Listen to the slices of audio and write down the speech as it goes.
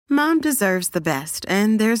Mom deserves the best,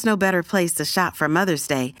 and there's no better place to shop for Mother's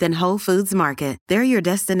Day than Whole Foods Market. They're your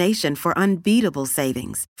destination for unbeatable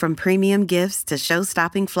savings, from premium gifts to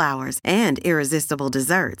show-stopping flowers and irresistible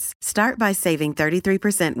desserts. Start by saving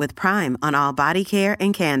 33% with Prime on all body care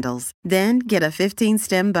and candles. Then get a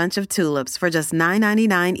 15-stem bunch of tulips for just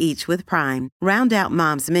 $9.99 each with Prime. Round out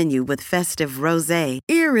Mom's menu with festive rosé,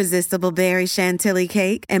 irresistible berry chantilly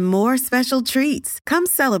cake, and more special treats. Come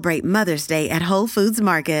celebrate Mother's Day at Whole Foods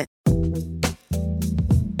Market.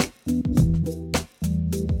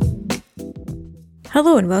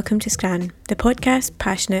 Hello and welcome to Scran, the podcast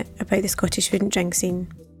passionate about the Scottish food and drink scene.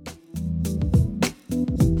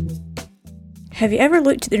 Have you ever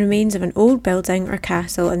looked at the remains of an old building or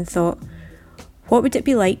castle and thought, what would it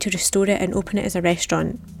be like to restore it and open it as a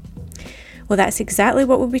restaurant? Well, that's exactly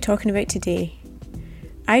what we'll be talking about today.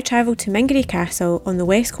 I travelled to Mingarie Castle on the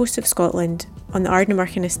west coast of Scotland on the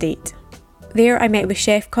Ardnamurchan estate. There I met with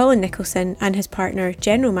chef Colin Nicholson and his partner,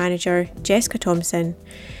 general manager Jessica Thompson,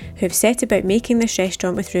 who have set about making this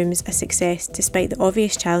restaurant with rooms a success despite the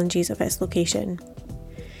obvious challenges of its location.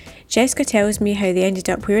 Jessica tells me how they ended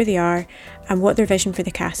up where they are and what their vision for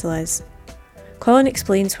the castle is. Colin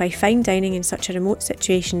explains why fine dining in such a remote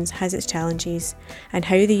situation has its challenges and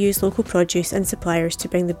how they use local produce and suppliers to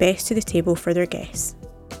bring the best to the table for their guests.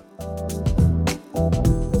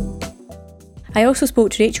 I also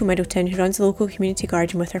spoke to Rachel Middleton, who runs a local community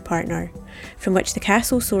garden with her partner, from which the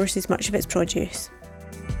castle sources much of its produce.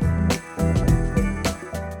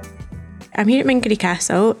 I'm here at Mingarie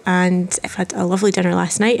Castle and I've had a lovely dinner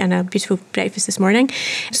last night and a beautiful breakfast this morning.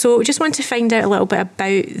 So just want to find out a little bit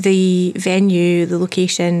about the venue, the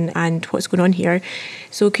location and what's going on here.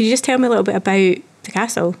 So could you just tell me a little bit about the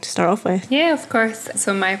castle to start off with? Yeah, of course.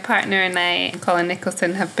 So my partner and I, Colin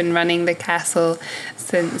Nicholson, have been running the castle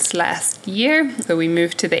since last year. So we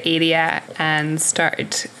moved to the area and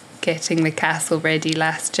started getting the castle ready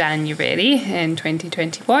last January in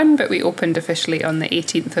 2021, but we opened officially on the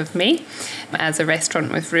 18th of May as a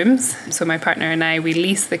restaurant with rooms. So my partner and I, we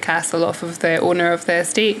lease the castle off of the owner of the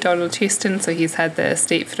estate, Donald Houston. So he's had the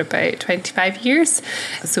estate for about 25 years.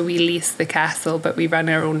 So we lease the castle, but we run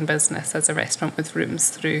our own business as a restaurant with rooms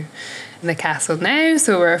through the castle now.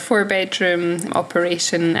 So we're a 4-bedroom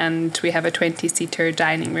operation and we have a 20-seater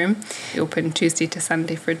dining room. We open Tuesday to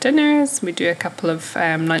Sunday for dinners. We do a couple of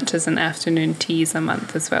lunches and afternoon teas a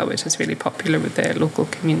month as well, which is really popular with the local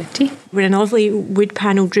community. We're in a lovely wood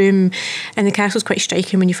panelled room and the castle's quite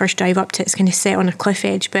striking when you first drive up to it. It's kind of set on a cliff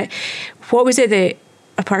edge. But what was it that,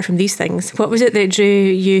 apart from these things, what was it that drew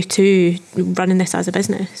you to running this as a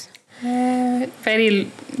business?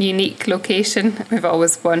 Very unique location. We've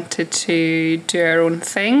always wanted to do our own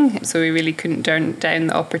thing, so we really couldn't turn down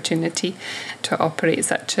the opportunity to operate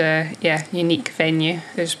such a unique venue.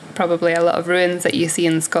 There's probably a lot of ruins that you see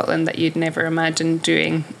in Scotland that you'd never imagine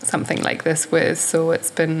doing something like this with, so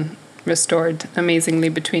it's been restored amazingly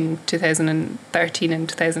between 2013 and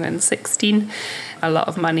 2016. A lot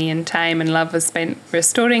of money and time and love was spent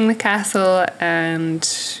restoring the castle,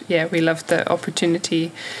 and we loved the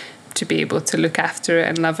opportunity to be able to look after it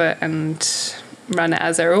and love it and run it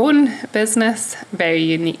as our own business. Very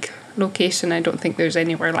unique location. I don't think there's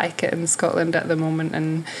anywhere like it in Scotland at the moment.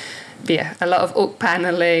 And a lot of oak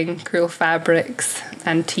panelling, cool fabrics,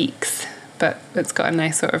 antiques, but it's got a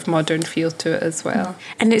nice sort of modern feel to it as well.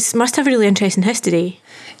 And it must have a really interesting history.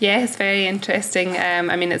 Yeah, it's very interesting.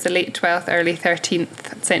 It's a late 12th, early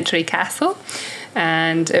 13th century castle.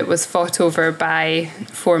 And it was fought over by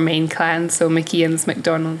 4 main clans, so McKeons,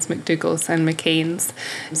 McDonalds, McDougals and McCains.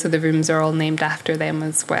 So the rooms are all named after them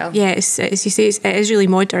as well. Yeah, as you say, it is really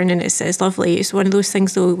modern and it's lovely. It's one of those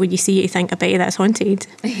things though, when you see it you think, I bet you that's haunted.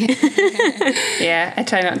 Yeah, I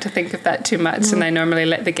try not to think of that too much, and I normally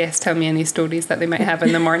let the guests tell me any stories that they might have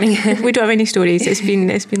in the morning. We don't have any stories. It's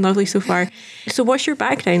been lovely so far. So what's your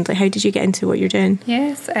background? Like, how did you get into what you're doing?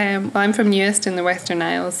 Yes, well, I'm from Newest in the Western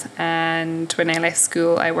Isles, and when I left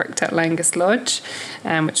school I worked at Langus Lodge,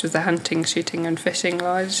 which was a hunting, shooting and fishing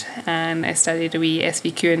lodge, and I studied a wee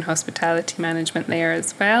SVQ in hospitality management there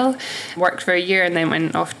as well. Worked for a year and then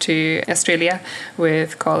went off to Australia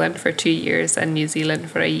with Colin for 2 years and New Zealand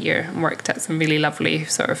for a year, and worked at some really lovely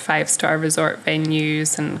sort of 5-star resort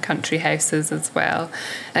venues and country houses as well.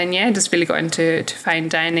 And just really got into fine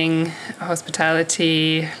dining,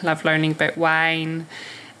 hospitality, love learning about wine.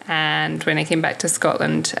 And when I came back to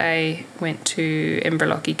Scotland, I went to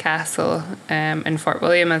Inverlochy Castle in Fort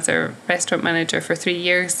William as a restaurant manager for 3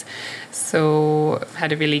 years. So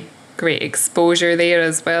had a really great exposure there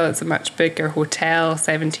as well. It's a much bigger hotel,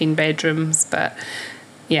 17 bedrooms, but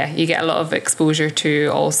you get a lot of exposure to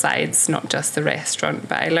all sides, not just the restaurant.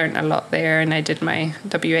 But I learned a lot there, and I did my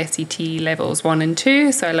WSET levels 1 and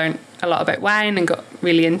 2, so I learned a lot about wine and got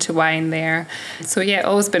really into wine there. So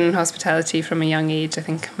always been in hospitality from a young age. I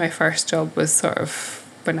think my first job was sort of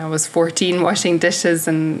when I was 14, washing dishes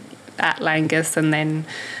and at Langus, and then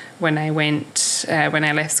when I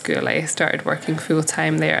left school, I started working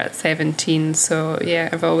full-time there at 17. So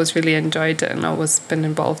I've always really enjoyed it and always been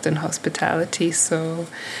involved in hospitality. So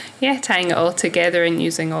tying it all together and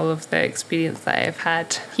using all of the experience that I've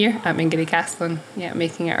had here at Mingaree Castle and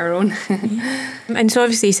making it our own. And so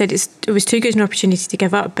obviously you said it was too good an opportunity to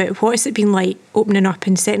give up, but what has it been like opening up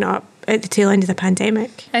and setting it up at the tail end of the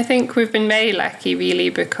pandemic? I think we've been very lucky,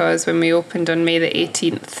 really, because when we opened on May the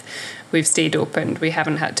 18th, we've stayed open. We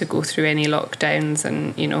haven't had to go through any lockdowns,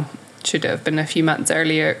 and should it have been a few months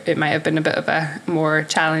earlier, it might have been a bit of a more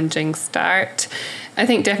challenging start. I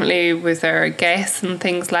think definitely with our guests and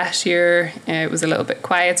things last year, it was a little bit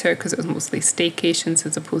quieter because it was mostly staycations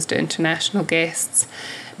as opposed to international guests.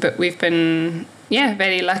 But we've been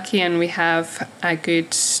very lucky, and we have a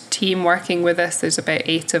good team working with us. There's about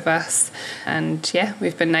 8 of us, and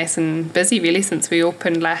we've been nice and busy really since we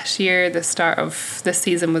opened last year. The start of this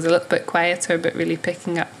season was a little bit quieter, but really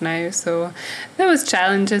picking up now. So there was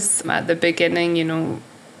challenges at the beginning,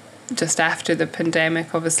 just after the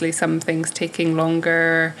pandemic, obviously some things taking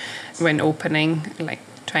longer when opening, like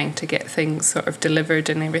trying to get things sort of delivered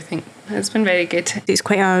and everything. It's been very good. It's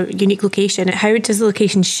quite a unique location. How does the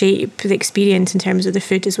location shape the experience in terms of the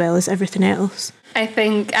food as well as everything else? I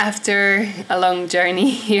think after a long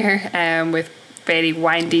journey here with very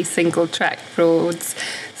windy single track roads,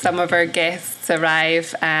 some of our guests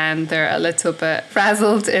arrive and they're a little bit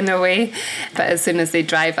frazzled in a way, but as soon as they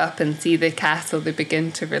drive up and see the castle, they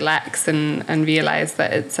begin to relax and realise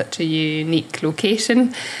that it's such a unique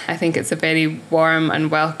location. I think it's a very warm and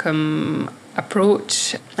welcome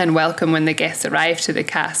approach and welcome when the guests arrive to the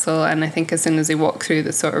castle, and I think as soon as they walk through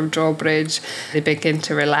the sort of drawbridge, they begin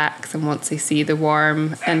to relax, and once they see the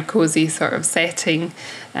warm and cosy sort of setting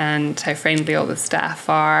and how friendly all the staff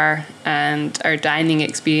are, and our dining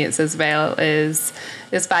experience as well is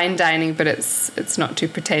fine dining, but it's not too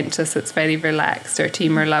pretentious. It's very relaxed. Our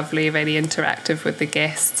team are lovely, very interactive with the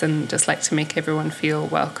guests, and just like to make everyone feel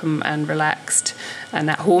welcome and relaxed and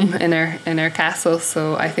at home in our castle.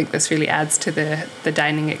 So I think this really adds to the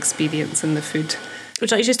dining experience and the food. Would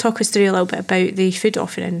you like to just talk us through a little bit about the food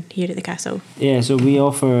offering here at the castle? Yeah, so we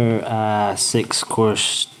offer a 6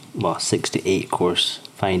 to 8 course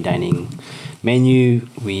fine dining menu.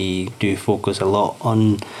 We do focus a lot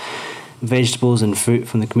on vegetables and fruit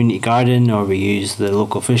from the community garden, or we use the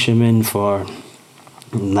local fishermen for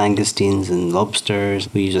langoustines and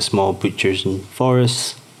lobsters. We use a small butchers in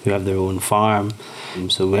Forres who have their own farm.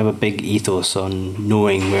 So we have a big ethos on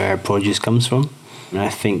knowing where our produce comes from. And I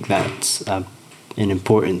think that's an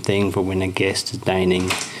important thing for when a guest is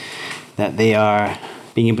dining, that they are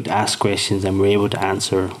being able to ask questions and we're able to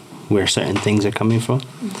answer where certain things are coming from.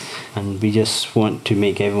 And we just want to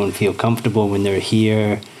make everyone feel comfortable when they're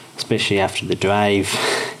here, especially after the drive,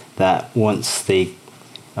 that once they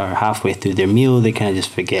are halfway through their meal, they kind of just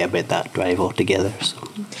forget about that drive altogether. So.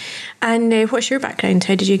 And what's your background?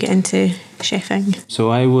 How did you get into chefing? So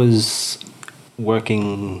I was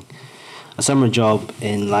working a summer job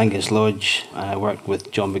in Langus Lodge. I worked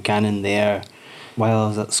with John Buchanan there while I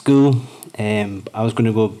was at school. I was going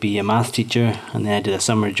to go be a math teacher, and then I did a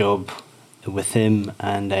summer job with him,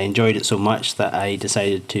 and I enjoyed it so much that I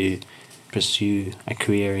decided to pursue a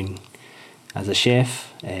career as a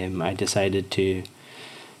chef. I decided to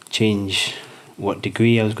change what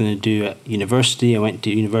degree I was going to do at university. I went to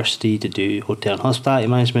university to do hotel and hospitality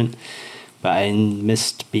management, but I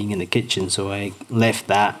missed being in the kitchen, so I left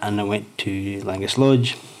that and I went to Langus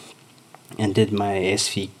Lodge and did my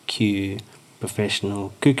SVQ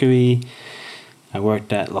professional cookery. I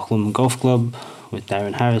worked at Loch Lomond Golf Club with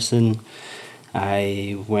Darren Harrison.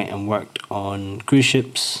 I went and worked on cruise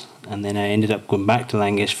ships, and then I ended up going back to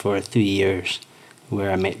Langus for 3 years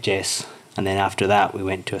where I met Jess. And then after that we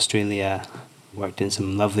went to Australia, worked in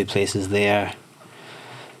some lovely places there,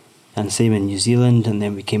 and same in New Zealand. And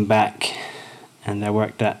then we came back and I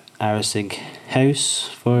worked at Arasig House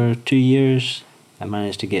for 2 years. I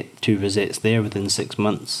managed to get 2 rosettes there within 6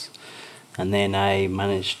 months, and then I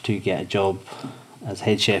managed to get a job as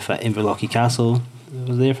head chef at Inverlochy Castle. I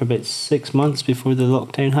was there for about 6 months before the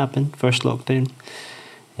lockdown happened, first lockdown,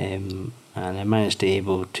 and I managed to be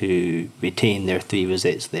able to retain their 3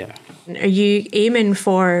 rosettes there. Are you aiming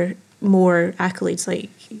for more accolades, like,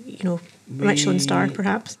 Michelin star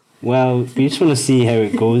perhaps? Well, we just want to see how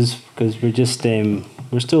it goes, because we're just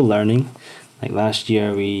we're still learning, Like last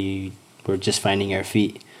year, we were just finding our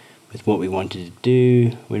feet with what we wanted to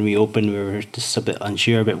do. When we opened, we were just a bit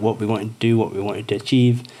unsure about what we wanted to do, what we wanted to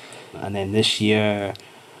achieve. And then this year,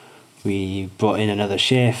 we brought in another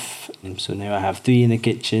chef, and so now I have 3 in the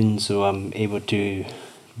kitchen, so I'm able to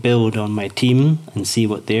build on my team and see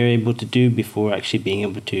what they're able to do before actually being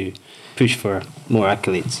able to push for more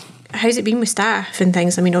accolades. How's it been with staff and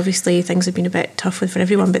things? I mean, obviously things have been a bit tough for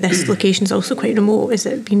everyone, but this location's also quite remote. Has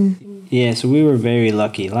it been? Yeah, so we were very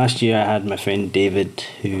lucky. Last year I had my friend David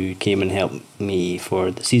who came and helped me for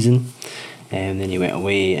the season, and then he went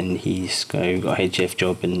away and he's got a head chef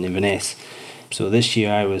job in Inverness. So this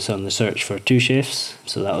year I was on the search for 2 chefs,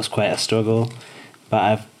 so that was quite a struggle. But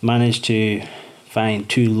I've managed to find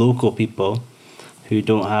 2 local people who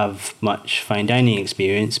don't have much fine dining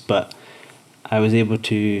experience, but I was able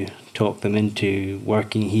to talk them into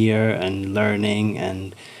working here and learning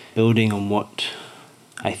and building on what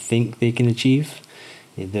I think they can achieve.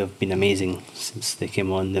 They've been amazing since they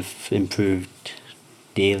came on. They've improved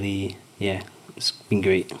daily. Yeah, it's been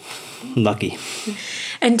great. Lucky.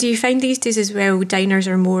 And do you find these days as well, diners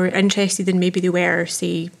are more interested than maybe they were,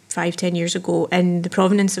 say, 5-10 years ago in the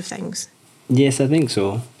provenance of things? Yes, I think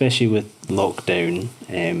so. Especially with lockdown,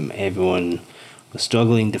 everyone was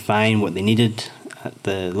struggling to find what they needed at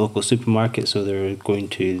the local supermarket, so they were going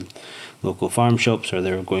to local farm shops or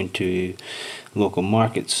they were going to local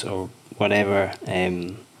markets or whatever,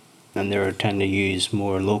 and they were trying to use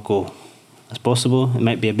more local as possible. It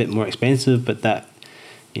might be a bit more expensive, but that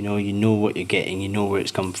you know what you're getting, you know where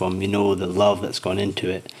it's come from, you know the love that's gone into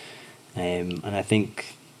it, and I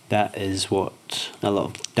think that is what a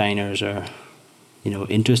lot of diners are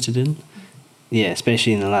interested in. Yeah,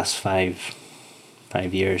 especially in the last five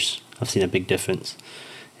years, I've seen a big difference.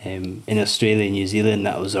 In Australia and New Zealand,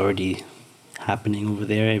 that was already happening over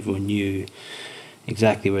there. Everyone knew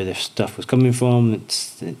exactly where their stuff was coming from.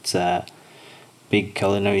 It's a big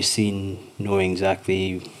culinary scene, knowing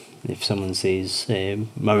exactly if someone says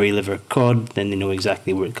Murray liver cod, then they know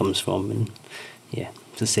exactly where it comes from. And yeah,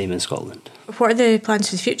 it's the same in Scotland. What are the plans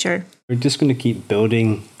for the future? We're just going to keep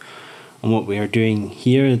building on what we are doing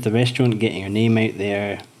here at the restaurant, getting our name out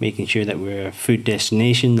there, making sure that we're a food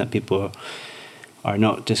destination, that people are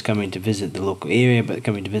not just coming to visit the local area, but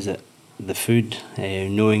coming to visit the food,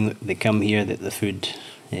 knowing that they come here, that the food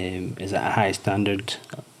is at a high standard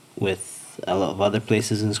with a lot of other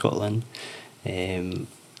places in Scotland.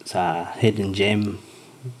 It's a hidden gem,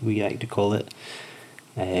 we like to call it.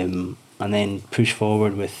 And then push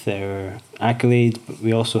forward with our accolades, but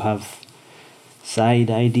we also have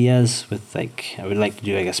side ideas with I would like to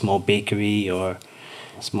do a small bakery or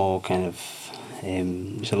a small kind of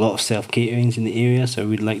there's a lot of self-caterings in the area, so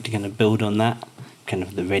we'd like to kind of build on that, kind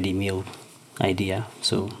of the ready meal idea.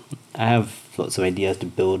 So I have lots of ideas to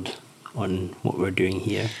build on what we're doing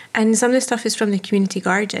here. And some of the stuff is from the community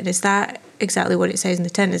garden. Is that exactly what it says in the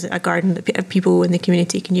tin? Is it a garden that people in the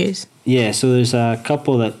community can use? Yeah, so there's a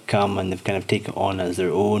couple that come and they've kind of taken it on as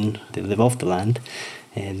their own. They live off the land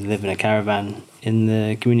and they live in a caravan in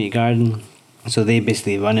the community garden. So they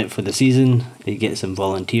basically run it for the season. They get some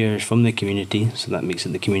volunteers from the community, so that makes it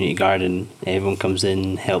the community garden. Everyone comes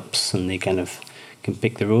in, helps, and they kind of can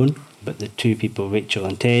pick their own. But the 2 people, Rachel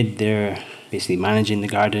and Ted, they're basically managing the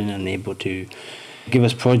garden and able to give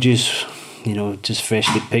us produce, just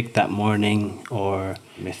freshly picked that morning. Or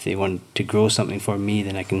if they want to grow something for me,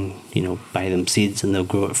 then I can, buy them seeds and they'll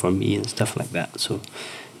grow it for me and stuff like that. So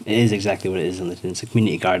it is exactly what it is on the tin. It's a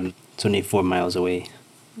community garden. It's only 4 miles away,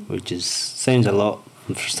 which sounds a lot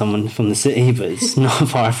for someone from the city, but it's not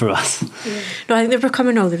far for us. Yeah. No, I think they're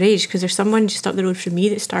becoming all the rage, because there's someone just up the road from me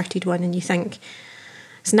that started one, and you think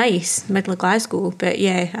it's nice, middle of Glasgow, but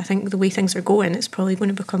yeah, I think the way things are going, it's probably going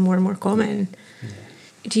to become more and more common. Yeah.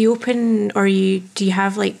 Do you open, or do you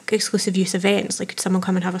have exclusive use events? Could someone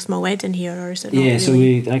come and have a small wedding here, or is it not really? So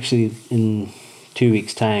we actually, in 2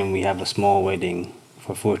 weeks' time, we have a small wedding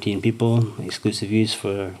for 14 people, exclusive use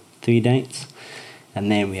for 3 nights. And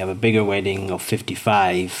then we have a bigger wedding of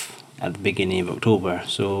 55 at the beginning of October.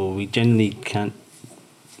 So we generally can't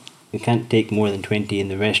take more than 20 in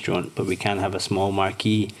the restaurant, but we can have a small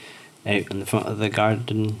marquee out in the front of the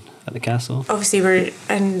garden at the castle. Obviously,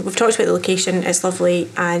 we've talked about the location. It's lovely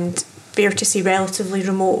and, fair to say, relatively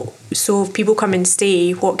remote. So if people come and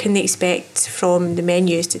stay, what can they expect from the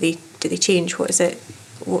menus? Do they change? What is it?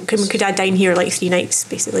 Could I dine here 3 nights,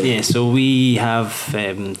 basically? Yeah, so we have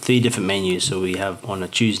 3 different menus. So we have on a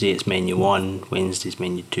Tuesday it's menu 1, Wednesday's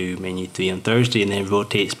menu 2, menu 3 on Thursday, and then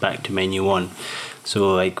rotates back to menu 1.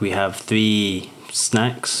 So we have 3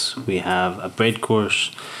 snacks, we have a bread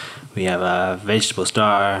course, We have a vegetable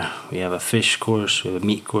starter, we have a fish course, we have a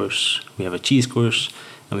meat course, we have a cheese course,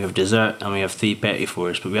 and we have dessert, and we have 3 petit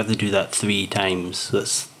fours. But we have to do that 3 times.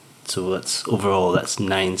 So that's overall, that's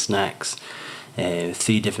 9 snacks.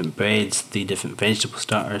 3 different breads, 3 different vegetable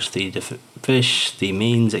starters, 3 different fish, 3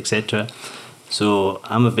 mains, etc. So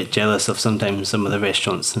I'm a bit jealous of sometimes some of the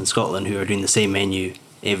restaurants in Scotland who are doing the same menu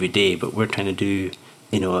every day, but we're trying to do,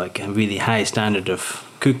 like a really high standard of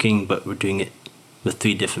cooking, but we're doing it with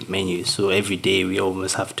 3 different menus. So every day we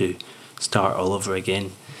almost have to start all over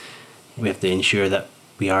again. We have to ensure that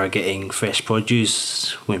we are getting fresh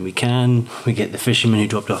produce when we can. We get the fishermen who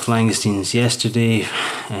dropped off langoustines yesterday.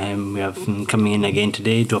 We have them coming in again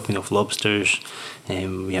today, dropping off lobsters.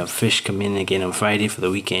 We have fish coming in again on Friday for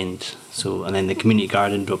the weekend. And then the community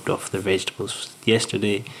garden dropped off their vegetables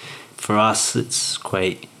yesterday. For us, it's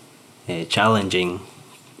quite challenging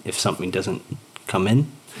if something doesn't come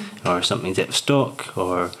in, or something's out of stock,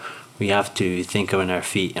 or we have to think on our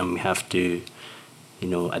feet and we have to,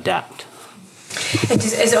 adapt.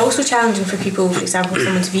 Is it also challenging for people, for example, if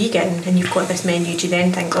someone's vegan and you've got this menu, do you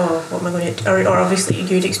then think, what am I going to do? Or obviously a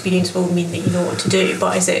good experience will mean that you know what to do,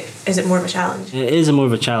 but is it more of a challenge? It is more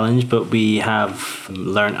of a challenge, but we have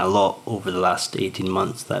learnt a lot over the last 18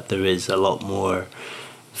 months that there is a lot more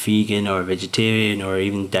vegan or vegetarian or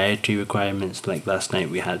even dietary requirements. Like last night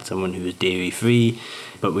we had someone who was dairy free,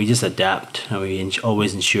 but we just adapt and we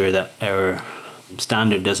always ensure that our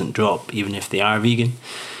standard doesn't drop even if they are vegan.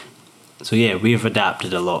 So yeah, we've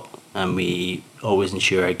adapted a lot, and we always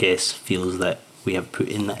ensure our guests feels that we have put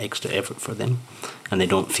in that extra effort for them and they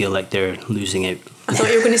don't feel like they're losing out. I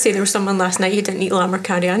thought you were going to say there was someone last night who didn't eat lamb or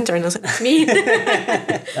coriander, and I was like, that's me.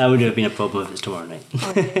 That would have been a problem if it's tomorrow night.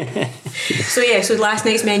 So last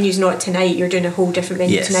night's menu's not tonight, you're doing a whole different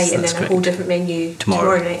menu tonight, and then correct. A whole different menu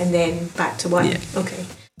tomorrow night, and then back to one. Yeah. Okay.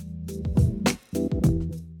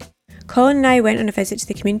 Colin and I went on a visit to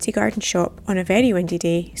the community garden shop on a very windy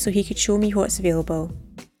day so he could show me what's available.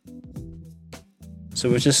 So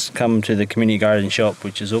we've just come to the community garden shop,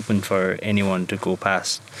 which is open for anyone to go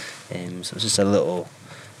past. So it's just a little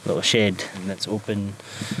shed that's open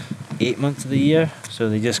 8 months of the year. So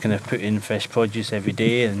they just kind of put in fresh produce every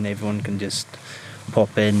day, and everyone can just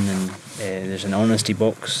pop in, and there's an honesty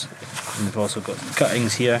box. And we've also got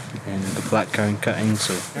cuttings here, and the blackcurrant cuttings.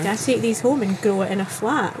 So did I take these home and grow it in a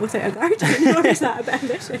flat without a garden, or is that a bit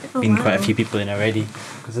ambitious? Been quite a few people in already,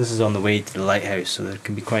 because this is on the way to the lighthouse, so there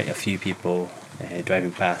can be quite a few people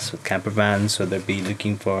driving past with camper vans, so they'll be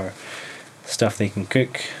looking for stuff they can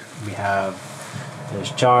cook.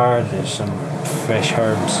 There's chard, there's some fresh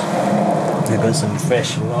herbs. We've got some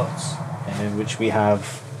fresh lots, which we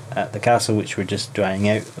have at the castle, which we're just drying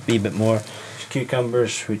out a wee bit more.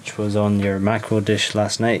 Cucumbers, which was on your mackerel dish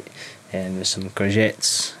last night, and there's some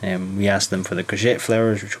courgettes. We asked them for the courgette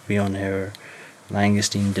flowers, which will be on our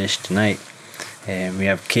langoustine dish tonight. We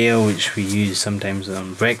have kale, which we use sometimes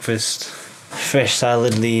on breakfast. Fresh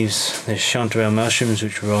salad leaves. There's chanterelle mushrooms,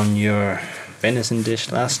 which were on your venison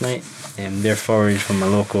dish last night. They're foraged from a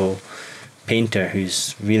local painter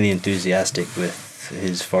who's really enthusiastic with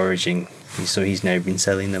his foraging. So he's now been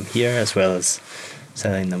selling them here as well as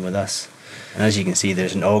selling them with us. And as you can see,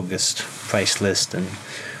 there's an August price list and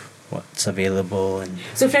what's available. And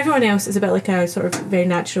so for everyone else, it's a bit like a sort of very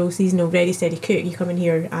natural, seasonal, ready, steady cook. You come in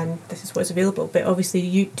here and this is what's available. But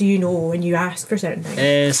obviously, do you know when you ask for certain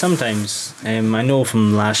things? Sometimes. I know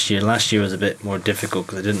from last year. Last year was a bit more difficult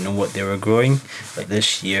because I didn't know what they were growing. But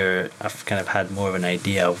this year, I've kind of had more of an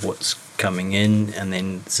idea of what's coming in. And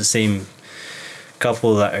then it's the same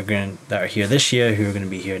couple that are here this year who are going to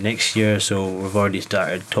be here next year, so we've already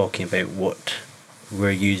started talking about what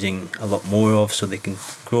we're using a lot more of so they can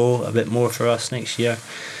grow a bit more for us next year.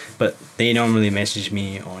 But they normally message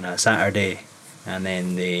me on a Saturday, and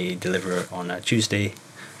then they deliver on a Tuesday,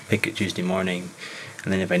 pick it Tuesday morning,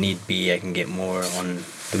 and then if I need be I can get more on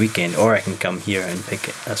the weekend, or I can come here and pick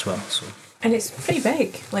it as well. So. And it's pretty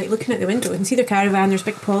big, like looking at the window, you can see their caravan, there's a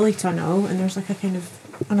big polytunnel, and there's like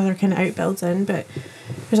another kind of outbuilding, but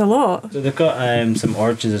there's a lot. So they've got some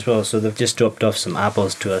orchards as well, so they've just dropped off some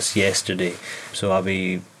apples to us yesterday, so I'll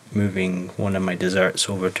be moving one of my desserts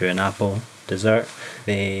over to an apple dessert.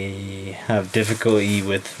 They have difficulty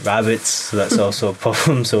with rabbits, so that's also a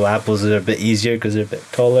problem, so apples are a bit easier because they're a bit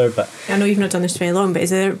taller. But I know you've not done this very long, but has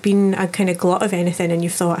there been a kind of glut of anything and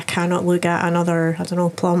you've thought, I cannot look at another, I don't know,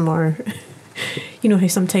 plum, or you know how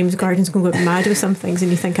sometimes gardens can go mad with some things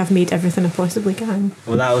and you think I've made everything I possibly can?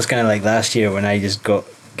 Well, that was kind of like last year when I just got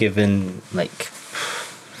given like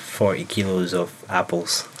 40 kilos of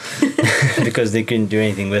apples because they couldn't do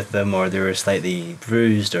anything with them, or they were slightly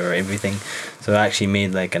bruised or everything. So I actually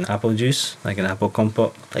made like an apple juice, like an apple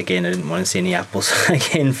compote. Again, I didn't want to see any apples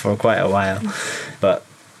again for quite a while. But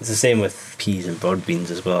it's the same with peas and broad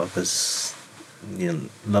beans as well, because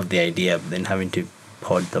love the idea, but then having to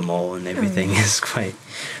pod them all and everything is quite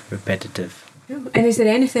repetitive. And is there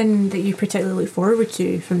anything that you particularly look forward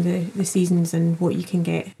to from the seasons and what you can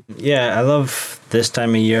get? Yeah, I love this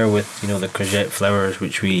time of year with, the courgette flowers,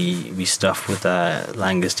 which we stuff with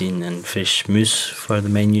langoustine and fish mousse for the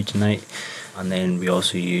menu tonight. And then we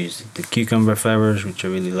also use the cucumber flowers, which are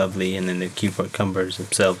really lovely, and then the cucumbers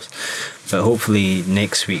themselves. But hopefully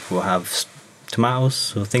next week we'll have tomatoes.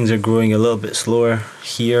 So things are growing a little bit slower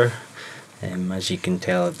here. As you can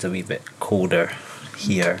tell, it's a wee bit colder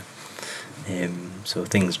here. So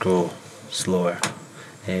things grow slower.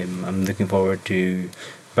 I'm looking forward to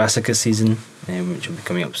brassica season, which will be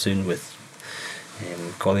coming up soon, with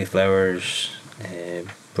cauliflowers,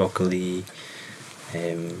 broccoli,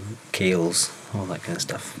 kales, all that kind of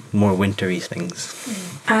stuff. More wintry things.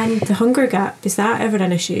 And the hunger gap, is that ever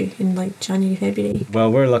an issue in like January, February?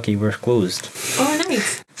 Well, we're lucky we're closed. Oh,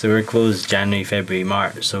 nice. So we're closed January, February,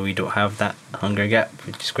 March, so we don't have that hunger gap,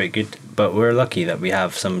 which is quite good. But we're lucky that we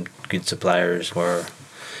have some good suppliers for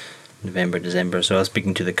November, December. So I was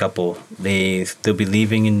speaking to the couple. They'll be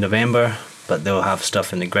leaving in November, but they'll have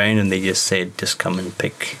stuff in the ground, and they just said, just come and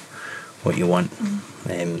pick what you want.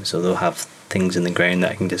 So they'll have things in the ground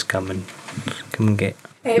that I can just come and get.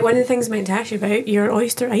 One of the things I meant to ask you about, your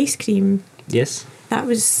oyster ice cream. Yes. How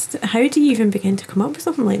do you even begin to come up with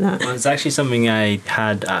something like that? Well, it's actually something I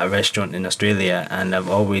had at a restaurant in Australia, and I've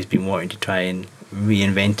always been wanting to try and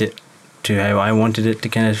reinvent it to how I wanted it to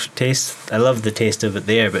kind of taste. I love the taste of it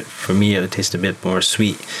there, but for me it would taste a bit more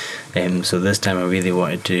sweet. So this time I really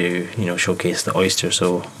wanted to, showcase the oyster,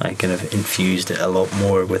 so I kind of infused it a lot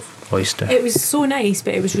more with oyster. It was so nice,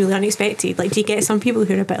 but it was really unexpected. Like, do you get some people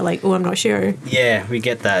who are a bit like, oh, I'm not sure? Yeah, we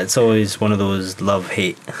get that. It's always one of those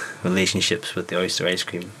love-hate relationships with the oyster ice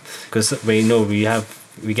cream, because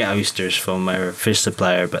we get oysters from our fish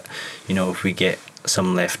supplier, but if we get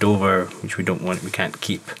some left over which we can't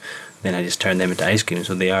keep, then I just turn them into ice cream.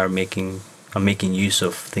 So they are making use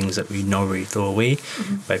of things that we normally throw away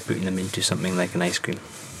by putting them into something like an ice cream.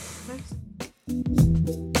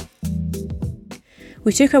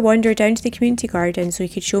 We took a wander down to the community garden so he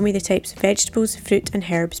could show me the types of vegetables, fruit and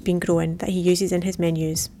herbs being grown that he uses in his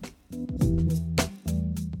menus.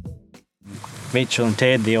 Rachel and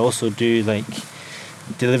Ted, they also do like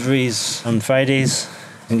deliveries on Fridays.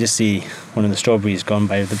 You can just see one of the strawberries gone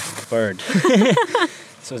by the bird.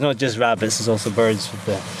 So it's not just rabbits, it's also birds with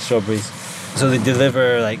the strawberries. So they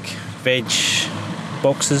deliver like veg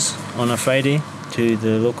boxes on a Friday to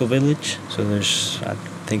the local village. So I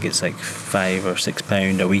think it's like £5 or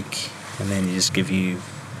 £6 a week, and then they just give you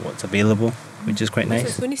what's available, which is quite nice. I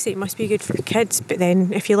was going to say it must be good for kids, but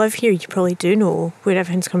then if you live here you probably do know where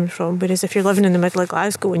everything's coming from, whereas if you're living in the middle of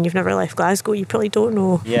Glasgow and you've never left Glasgow, you probably don't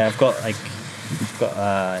know. Yeah, I've got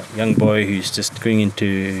a young boy who's just going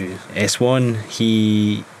into S1.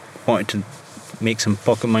 He wanted to make some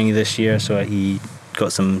pocket money this year, so he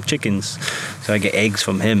got some chickens, so I get eggs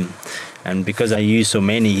from him. And because I use so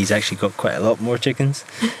many, he's actually got quite a lot more chickens.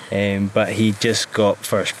 But he just got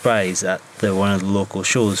first prize at one of the local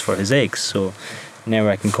shows for his eggs. So now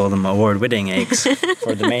I can call them award-winning eggs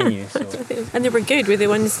for the menu. So. And they were good, were the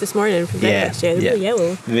ones this morning from breakfast? Yeah, they were really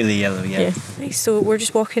yellow. Really yellow, yeah. Nice. So we're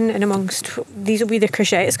just walking in amongst, these will be the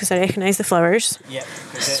courgettes because I recognise the flowers. Yeah,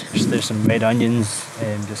 there's some red onions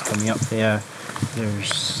just coming up there.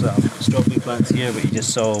 There's some strawberry plants here, but you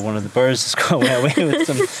just saw one of the birds that's got away with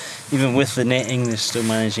them. Even with the netting, they're still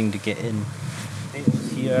managing to get in.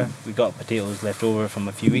 Potatoes here, we got potatoes left over from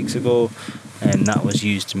a few weeks ago, and that was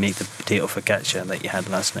used to make the potato focaccia that you had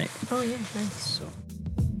last night. Oh yeah, nice. So.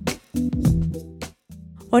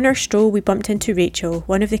 On our stroll, we bumped into Rachel,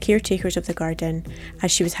 one of the caretakers of the garden, as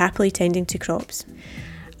she was happily tending to crops.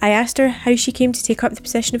 I asked her how she came to take up the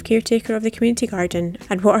position of caretaker of the community garden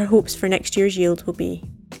and what her hopes for next year's yield will be.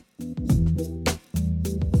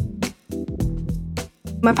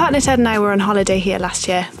 My partner Ted and I were on holiday here last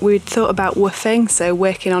year. We'd thought about woofing, so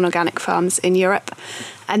working on organic farms in Europe.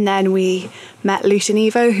 And then we met Luke and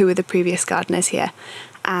Evo, who were the previous gardeners here.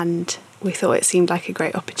 And we thought it seemed like a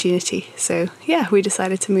great opportunity. So yeah, we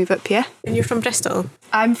decided to move up here. And you're from Bristol?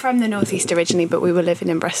 I'm from the northeast originally, but we were living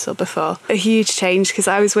in Bristol before. A huge change because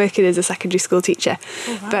I was working as a secondary school teacher.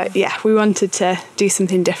 Oh, wow. But yeah, we wanted to do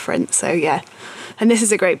something different. So yeah, And this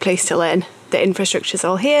is a great place to learn. The infrastructure's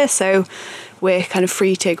all here, so we're kind of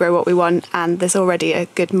free to grow what we want, and there's already a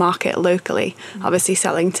good market locally, obviously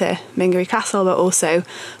selling to Mingery Castle, but also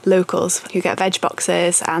locals who get veg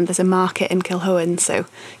boxes, and there's a market in Kilhowen, so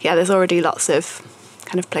yeah, there's already lots of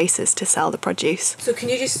kind of places to sell the produce. So can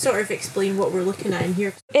you just sort of explain what we're looking at in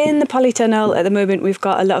here? In the polytunnel at the moment we've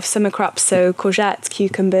got a lot of summer crops, so courgettes,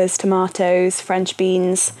 cucumbers, tomatoes, French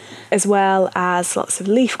beans, as well as lots of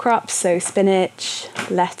leaf crops, so spinach,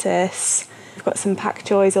 lettuce. We've got some pak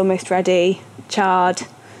choys almost ready, chard,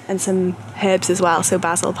 and some herbs as well, so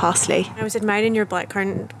basil, parsley. I was admiring your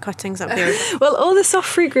blackcurrant cuttings up there. Well, all the soft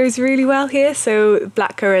fruit grows really well here, so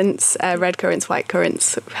black currants, red currants, white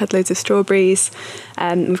currants. We've had loads of strawberries,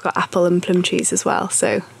 we've got apple and plum trees as well,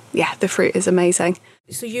 so yeah, the fruit is amazing.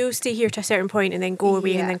 So you stay here to a certain point and then go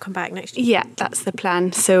away and then come back next year? Yeah, that's the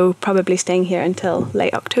plan, so probably staying here until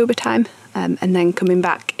late October time, and then coming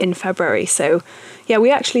back in February. So yeah,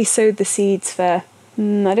 we actually sowed the seeds for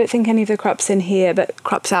I don't think any of the crops in here, but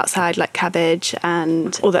crops outside like cabbage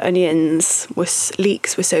and all the onions,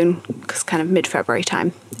 leeks were sown kind of mid-February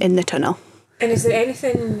time in the tunnel. And is there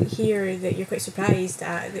anything here that you're quite surprised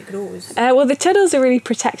at that grows? Well, the tunnel's a really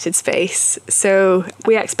protected space, so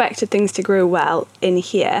we expected things to grow well in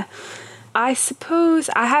here. I suppose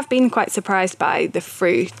I have been quite surprised by the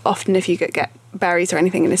fruit. Often if you get berries or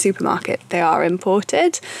anything in a supermarket, they are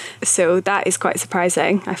imported, so that is quite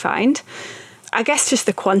surprising, I find. I guess just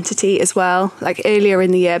the quantity as well. Like earlier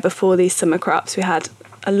in the year, before these summer crops, we had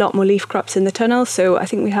a lot more leaf crops in the tunnel. So I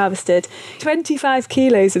think we harvested 25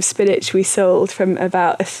 kilos of spinach we sold from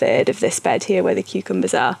about a third of this bed here where the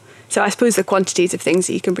cucumbers are. So I suppose the quantities of things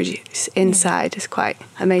that you can produce inside is quite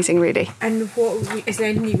amazing, really. And is there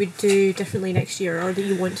anything you would do differently next year, or that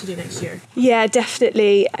you want to do next year? Yeah,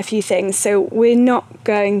 definitely a few things. So we're not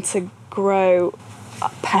going to grow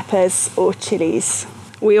peppers or chilies.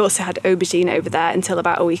 We also had aubergine over there until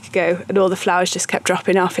about a week ago, and all the flowers just kept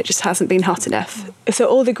dropping off. It just hasn't been hot enough. So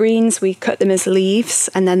all the greens, we cut them as leaves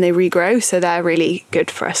and then they regrow. So they're really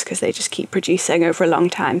good for us because they just keep producing over a long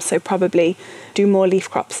time. So probably do more leaf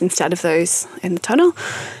crops instead of those in the tunnel.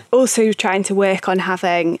 Also trying to work on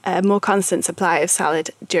having a more constant supply of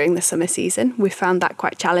salad during the summer season. We found that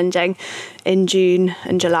quite challenging. In June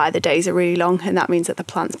and July, the days are really long, and that means that the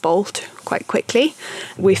plants bolt quite quickly.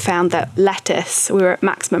 We found that lettuce, we were at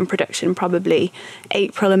maximum production probably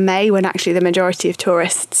April and May, when actually the majority of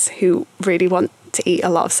tourists who really want to eat a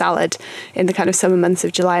lot of salad in the kind of summer months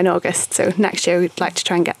of July and August. So next year we'd like to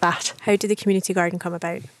try and get that. How did the community garden come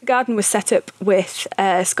about? The garden was set up with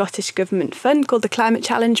a Scottish Government fund called the Climate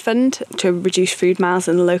Challenge Fund to reduce food miles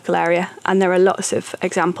in the local area, and there are lots of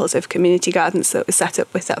examples of community gardens that were set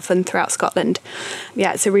up with that fund throughout Scotland.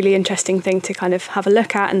 Yeah, it's a really interesting thing to kind of have a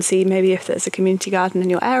look at and see maybe if there's a community garden in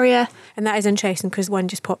your area. And that is interesting because one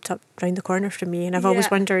just popped up round the corner from me, and I've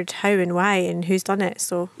always wondered how and why and who's done it.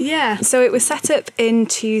 So it was set up in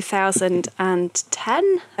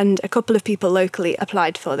 2010, and a couple of people locally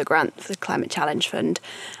applied for the grant for the Climate Challenge Fund,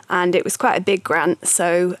 and it was quite a big grant,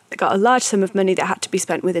 so they got a large sum of money that had to be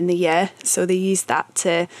spent within the year, so they used that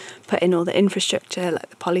to put in all the infrastructure like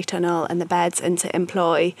the polytunnel and the beds, and to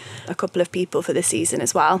employ a couple of people for the season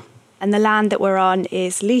as well. And the land that we're on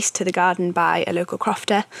is leased to the garden by a local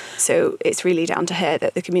crofter, so it's really down to her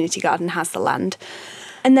that the community garden has the land.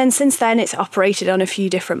 And then since then it's operated on a few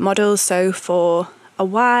different models. So for a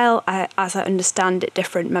while, as I understand it,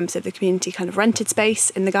 different members of the community kind of rented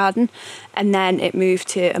space in the garden, and then it moved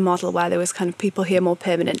to a model where there was kind of people here more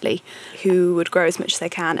permanently who would grow as much as they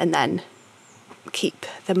can and then keep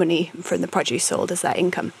the money from the produce sold as their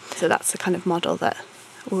income. So that's the kind of model that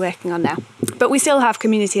we're working on now. But we still have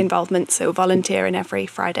community involvement, so volunteering every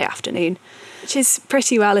Friday afternoon, which is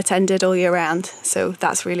pretty well attended all year round, so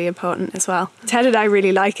that's really important as well. Ted and I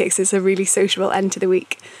really like it because it's a really sociable end to the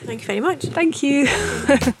week. Thank you very much. Thank you.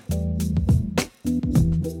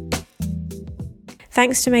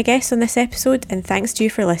 Thanks to my guests on this episode, and thanks to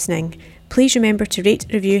you for listening. Please remember to rate,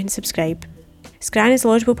 review and subscribe. Scran is a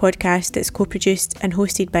Laudable podcast that's co-produced and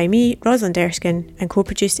hosted by me, Rosalind Erskine, and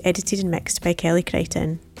co-produced, edited and mixed by Kelly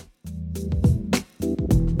Crichton.